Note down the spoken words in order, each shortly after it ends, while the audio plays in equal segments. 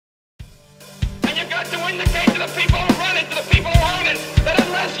got to indicate to the people who run it, to the people who own it, that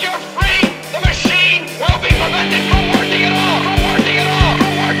unless you're free, the machine will be prevented from working at all, from working at all,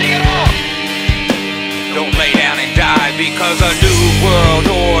 from working at all. Don't lay down and die because a new world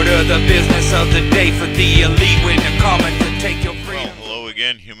order, the business of the day for the elite when they're coming to take your freedom. Well, hello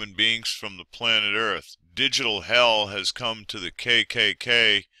again, human beings from the planet Earth. Digital hell has come to the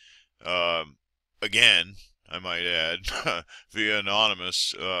KKK, again, I might add, via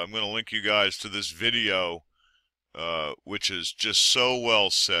Anonymous. I'm going to link you guys to this video, which is just so well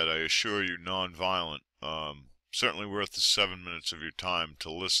said, I assure you, non-violent. Certainly worth the 7 minutes of your time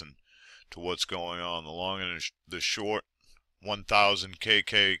to listen to what's going on. The long and the short, 1,000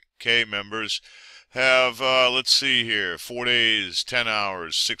 KKK members have, let's see here, 4 days, 10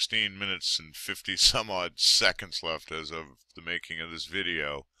 hours, 16 minutes, and 50 some odd seconds left as of the making of this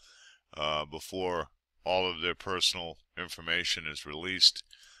video, before all of their personal information is released.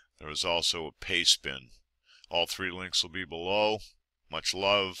 There is also a pay spin. All 3 links will be below. Much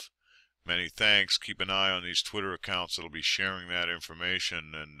love. Many thanks. Keep an eye on these Twitter accounts that'll be sharing that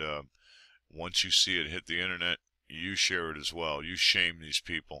information, and once you see it hit the internet, you share it as well. You shame these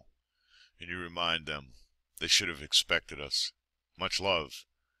people, and you remind them they should have expected us. Much love.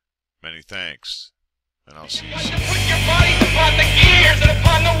 Many thanks. And I'll see you soon. Put your bodies upon the gears and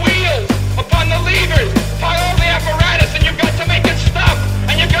upon the wheels, upon the levers, upon all the apparatus, and you've got to make it stop.